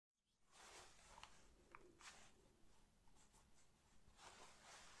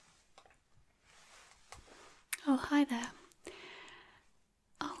Oh, hi there.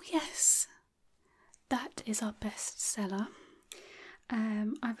 Oh, yes, that is our best seller.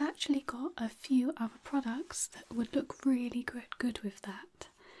 I've actually got a few other products that would look really good with that.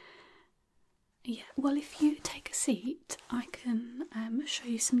 Yeah, well, if you take a seat, I can show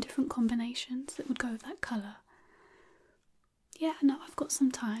you some different combinations that would go with that colour. Yeah, no, I've got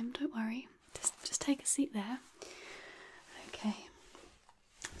some time, don't worry. Just take a seat there. Okay,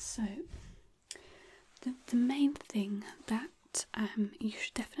 so the main thing that you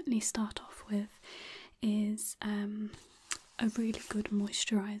should definitely start off with is a really good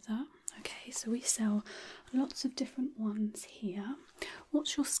moisturiser. Okay, so we sell lots of different ones here.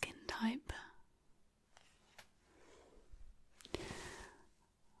 What's your skin type?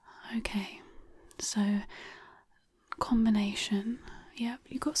 Okay, so combination. Yep,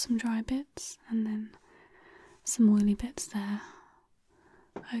 you've got some dry bits and then some oily bits there.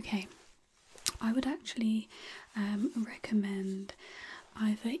 Okay, I would actually recommend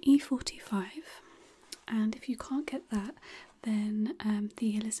either E45, and if you can't get that, then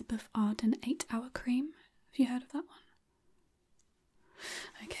the Elizabeth Arden 8-hour cream. Have you heard of that one?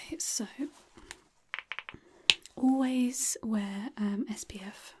 Okay, so always wear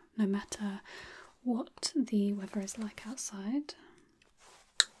SPF no matter what the weather is like outside,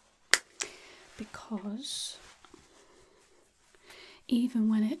 because even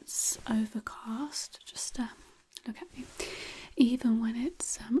when it's overcast, just look at me, even when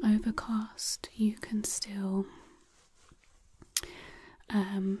it's overcast, you can still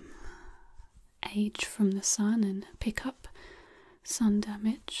age from the sun and pick up sun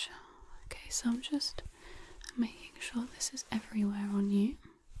damage. Okay, so I'm just making sure this is everywhere on you.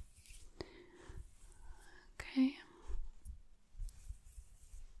 Okay.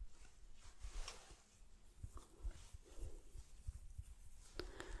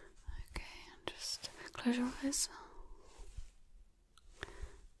 Okay, and just close your eyes.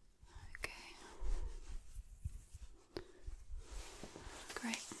 Okay.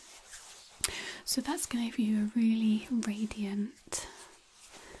 Great. So that's going to give you a really radiant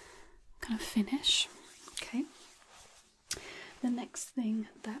kind of finish. Okay. The next thing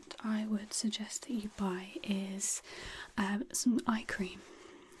that I would suggest that you buy is some eye cream.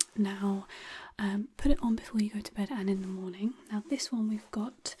 Now, put it on before you go to bed and in the morning. Now, this one we've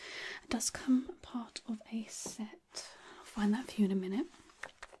got does come part of a set. I'll find that for you in a minute.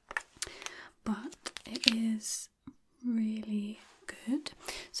 But it is really good.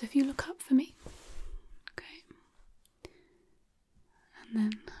 So if you look up for me, okay, and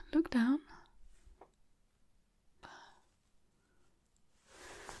then look down.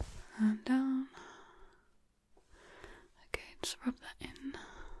 And down. Okay, just rub that in.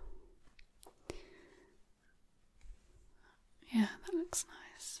 Yeah, that looks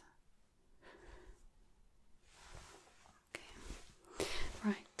nice. Okay,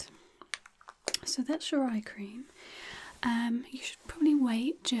 right. So that's your eye cream. You should probably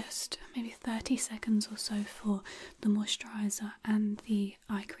wait just maybe 30 seconds or so for the moisturiser and the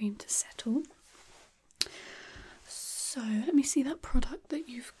eye cream to settle. So let me see that product that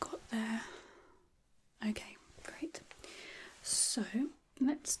you've got there. Okay, great. So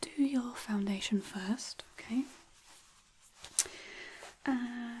let's do your foundation first, okay?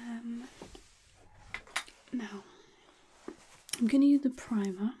 Now I'm going to use the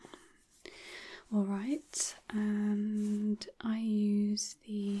primer, alright, and I use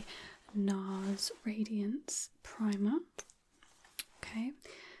the NARS Radiance Primer. Okay,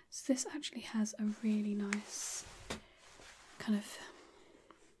 so this actually has a really nice kind of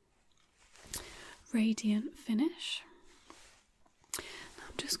radiant finish. Now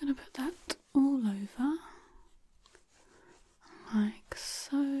I'm just going to put that all over like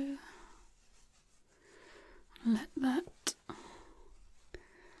so. Let that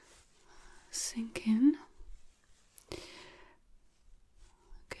sink in.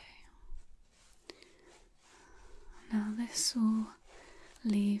 Okay. Now this will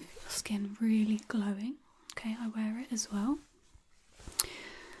leave your skin really glowing. Okay, I wear it as well.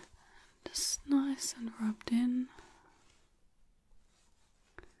 Just nice and rubbed in.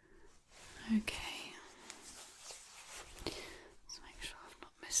 Okay. Let's make sure I've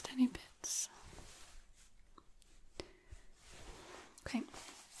not missed any bits. Okay,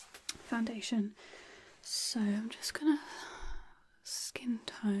 foundation. So I'm just gonna skin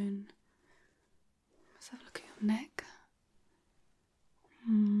tone. Let's have a look at your neck.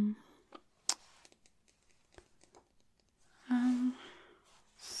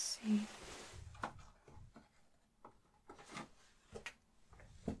 Let's see.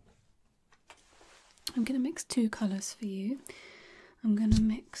 I'm going to mix two colours for you. I'm going to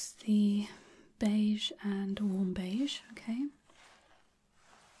mix the beige and warm beige, okay?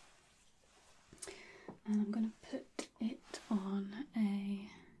 And I'm going to put it on a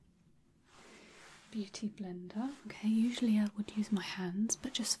beauty blender. Okay, usually I would use my hands,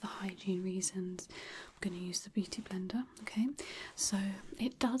 but just for hygiene reasons I'm going to use the beauty blender. Okay, so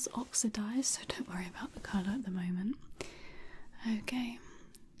it does oxidize, so don't worry about the colour at the moment. Okay,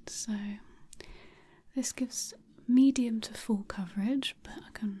 so this gives medium to full coverage, but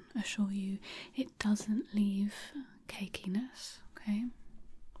I can assure you it doesn't leave cakiness. Okay,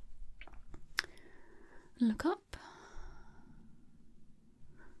 look up.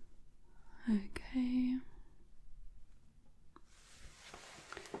 Okay,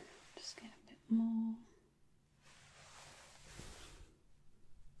 just get a bit more,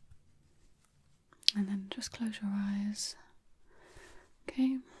 and then just close your eyes.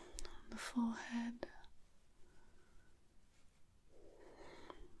 Okay, on the forehead.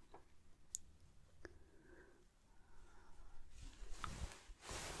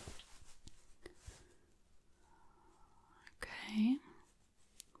 Okay.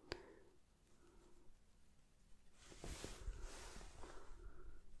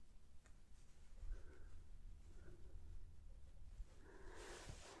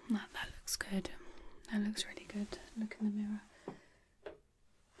 That looks good. That looks really good. Look in the mirror.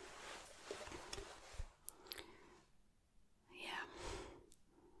 Yeah.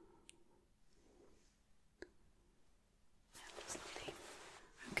 That looks lovely.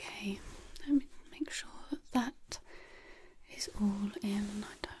 Okay, let me make sure that is all in.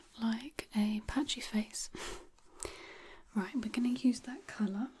 I don't like a patchy face. Right, we're going to use that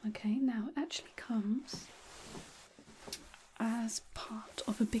colour. Okay, now it actually comes as part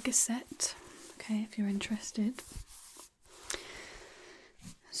of a bigger set, okay, if you're interested.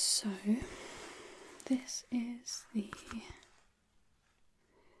 So this is the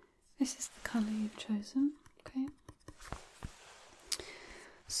colour you've chosen, okay.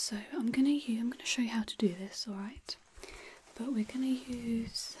 So I'm gonna show you how to do this, alright? But we're gonna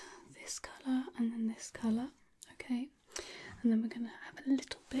use this colour and then this colour, okay? And then we're gonna have a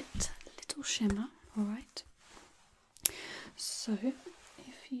little shimmer, alright? So,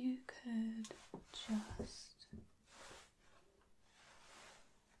 if you could just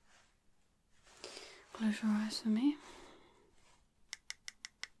close your eyes for me.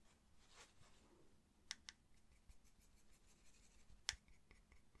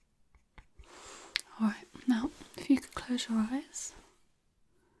 Alright, now if you could close your eyes.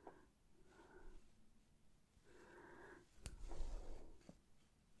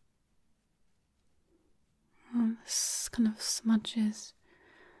 And this kind of smudges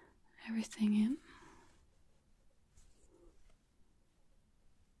everything in.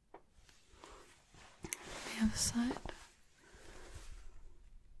 The other side.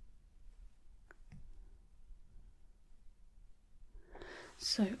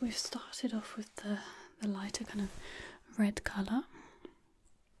 So we've started off with the lighter kind of red colour.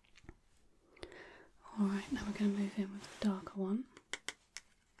 Alright, now we're going to move in with the darker one.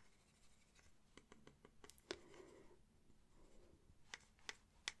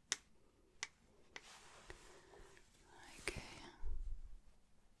 Okay.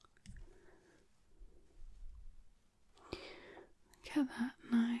 Get that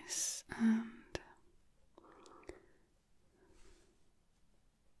nice and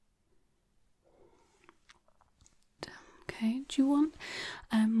okay, do you want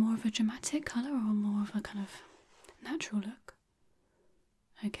more of a dramatic colour or more of a kind of natural look?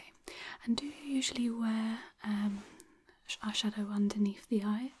 Okay, and do you usually wear eyeshadow underneath the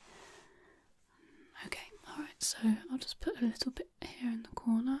eye? Okay, alright, so I'll just put a little bit here in the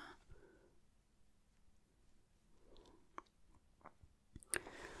corner.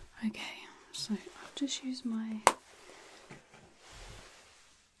 Okay, so I'll just use my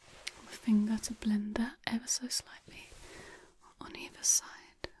finger to blend that ever so slightly on either side.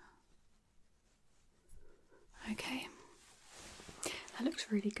 Okay, that looks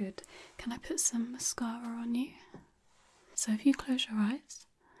really good. Can I put some mascara on you? So if you close your eyes,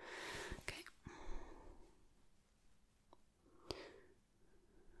 okay.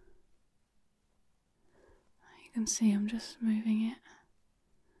 You can see I'm just moving it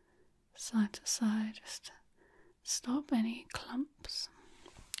side to side just to stop any clumps,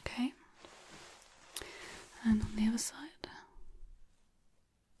 okay? And on the other side.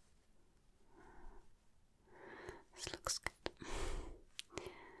 This looks good.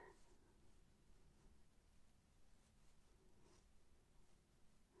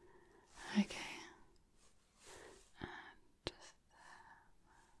 Okay. And just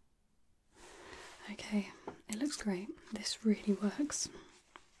there. Okay, it looks great. This really works.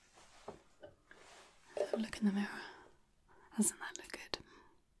 have a look in the mirror. Doesn't that look good?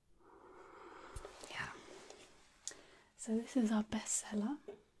 Yeah. So this is our bestseller.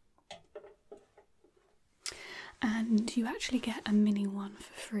 And you actually get a mini one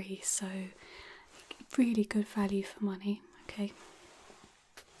for free, so really good value for money, okay?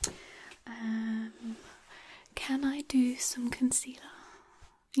 Can I do some concealer?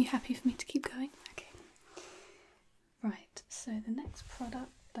 Are you happy for me to keep going? Okay. Right, so the next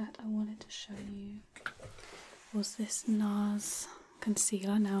product that I wanted to show you was this NARS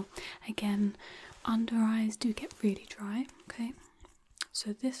concealer. Now, again, under eyes do get really dry, okay?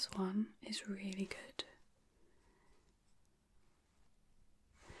 So this one is really good.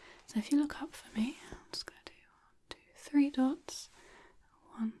 So if you look up for me, I'm just going to do 1, 2, 3 dots.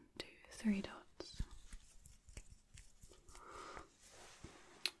 1, 2, 3 dots.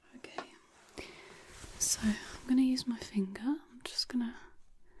 Okay. So I'm going to use my finger. I'm just going to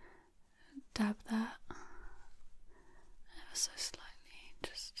dab that ever so slightly,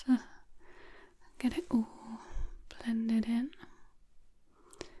 just to get it all blended in.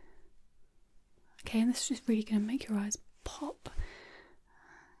 Okay, and this is just really going to make your eyes pop.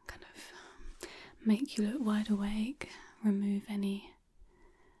 Make you look wide awake, remove any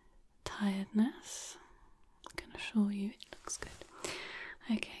tiredness. I can assure you it looks good.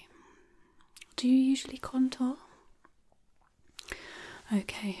 Okay, do you usually contour?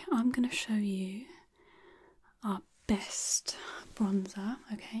 Okay, I'm going to show you our best bronzer,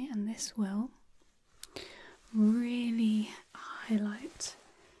 okay, and this will really highlight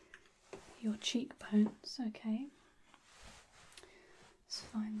your cheekbones, okay. Let's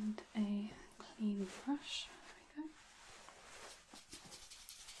find a clean brush. There we go.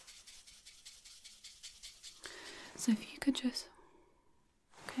 So if you could just,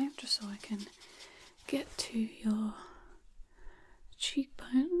 okay, just so I can get to your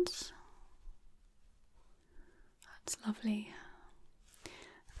cheekbones. That's lovely. The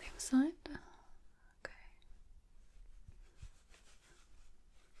other side. Okay.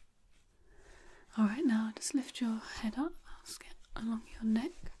 Alright, now just lift your head up. Let's get along your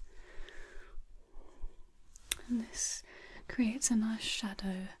neck. And this creates a nice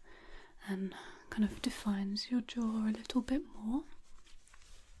shadow and kind of defines your jaw a little bit more.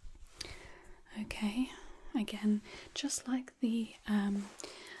 Okay, again, just like the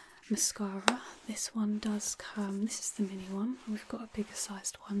mascara, this one does come, this is the mini one, we've got a bigger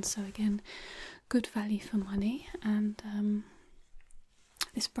sized one, so again, good value for money. And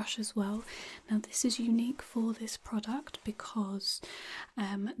this brush as well. Now this is unique for this product because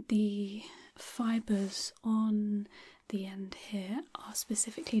the fibres on the end here are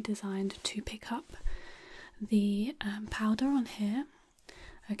specifically designed to pick up the powder on here.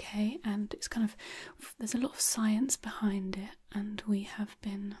 Okay, and it's kind of, there's a lot of science behind it, and we have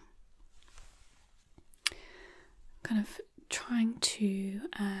been kind of trying to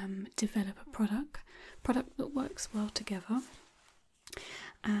develop a product that works well together.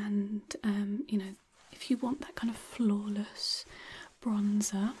 And you know, if you want that kind of flawless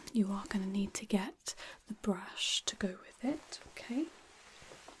bronzer, you are going to need to get the brush to go with it. Okay,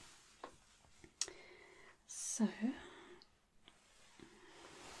 so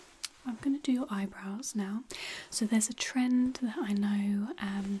I'm going to do your eyebrows now. So there's a trend that I know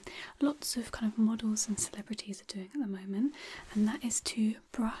lots of kind of models and celebrities are doing at the moment, and that is to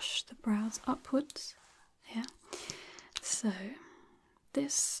brush the brows upwards. Yeah, so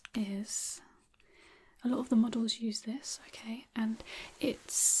this is, a lot of the models use this, okay, and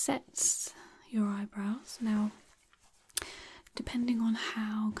it sets your eyebrows. Now, depending on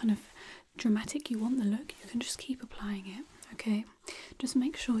how kind of dramatic you want the look, you can just keep applying it, okay. Just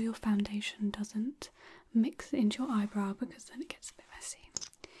make sure your foundation doesn't mix into your eyebrow, because then it gets a bit messy.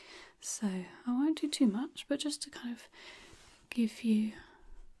 So I won't do too much, but just to kind of give you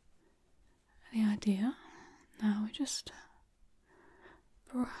the idea. Now we just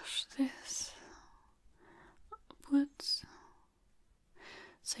brush this upwards,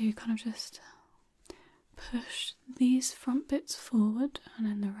 so you kind of just push these front bits forward and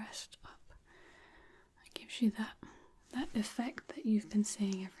then the rest up. It gives you that effect that you've been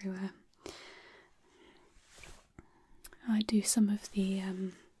seeing everywhere. I do some of the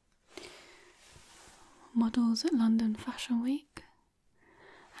models at London Fashion Week,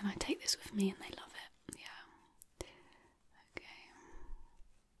 and I take this with me and they love it. Yeah. Okay.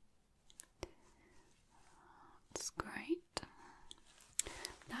 That's great.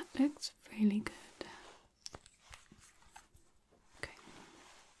 That looks really good. Okay.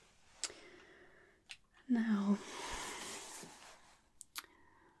 Now,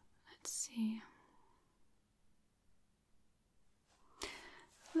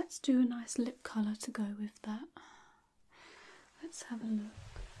 let's let's do a nice lip colour to go with that. Let's have a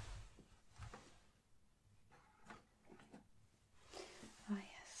look. Ah,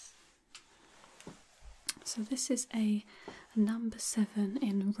 yes. So this is a number 7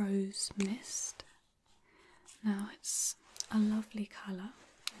 in Rose Mist. Now it's a lovely colour,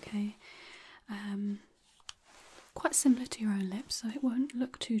 okay? Quite similar to your own lips, so it won't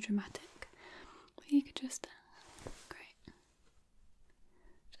look too dramatic. But you could just, great,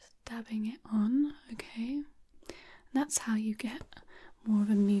 just dabbing it on, okay? That's how you get more of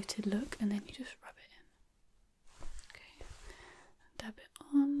a muted look, and then you just rub it in. Okay, dab it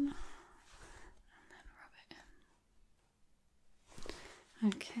on, and then rub it in.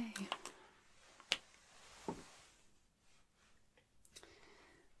 Okay.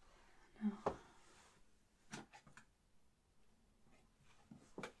 Now,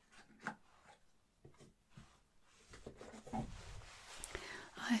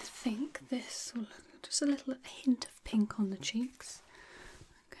 I think this will look just a little hint of pink on the cheeks.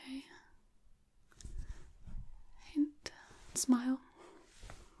 Okay. Hint. Smile.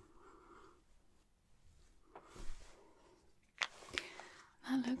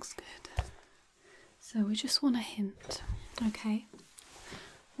 That looks good. So we just want a hint. Okay.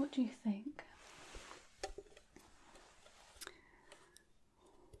 What do you think?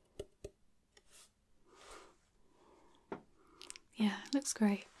 Yeah, looks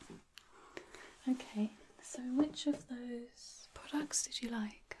great. Okay, so which of those products did you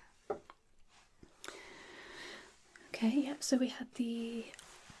like? Okay, yep, so we had the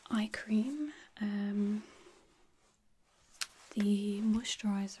eye cream, the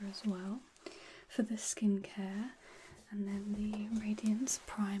moisturiser as well for the skincare, and then the Radiance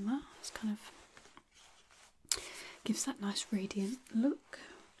Primer. It's kind of gives that nice radiant look.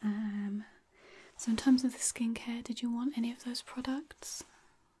 So in terms of the skincare, did you want any of those products?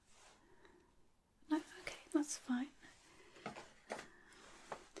 No? Okay, that's fine.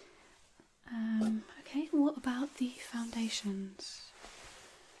 Okay, what about the foundations?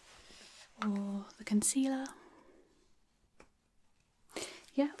 Or the concealer?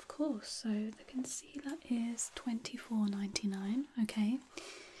 Yeah, of course. So the concealer is $24.99, okay.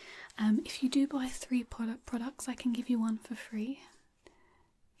 If you do buy 3 products, I can give you one for free.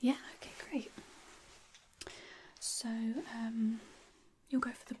 Yeah, okay, great. So, you'll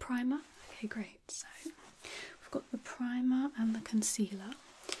go for the primer? Okay, great. So, we've got the primer and the concealer.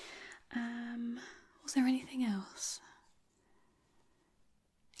 Was there anything else?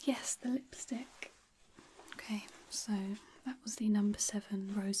 Yes, the lipstick. Okay, so that was the number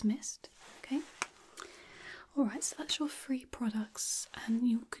 7 Rose Mist. Okay. Alright, so that's your 3 products, and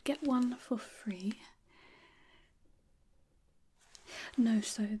you could get one for free. No,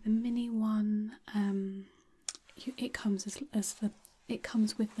 so the mini one, it comes it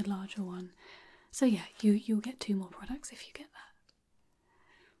comes with the larger one. So yeah, you'll get 2 more products if you get that.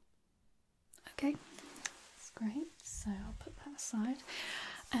 Okay, that's great. So I'll put that aside.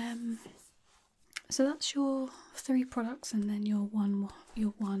 So that's your 3 products, and then your one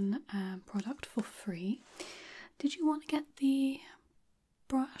product for free. Did you want to get the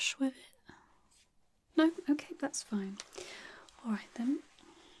brush with it? No? Okay, that's fine. Alright then,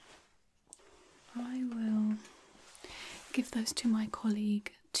 I will give those to my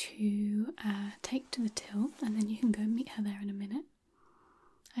colleague to take to the till, and then you can go meet her there in a minute.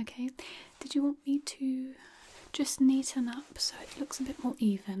 Okay, did you want me to just neaten up so it looks a bit more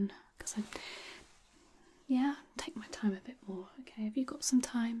even? Because yeah, take my time a bit more. Okay, have you got some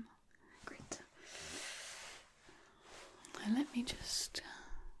time? Great. Now let me just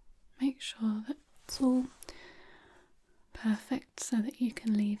make sure that it's all perfect so that you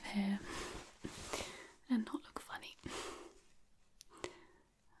can leave here and not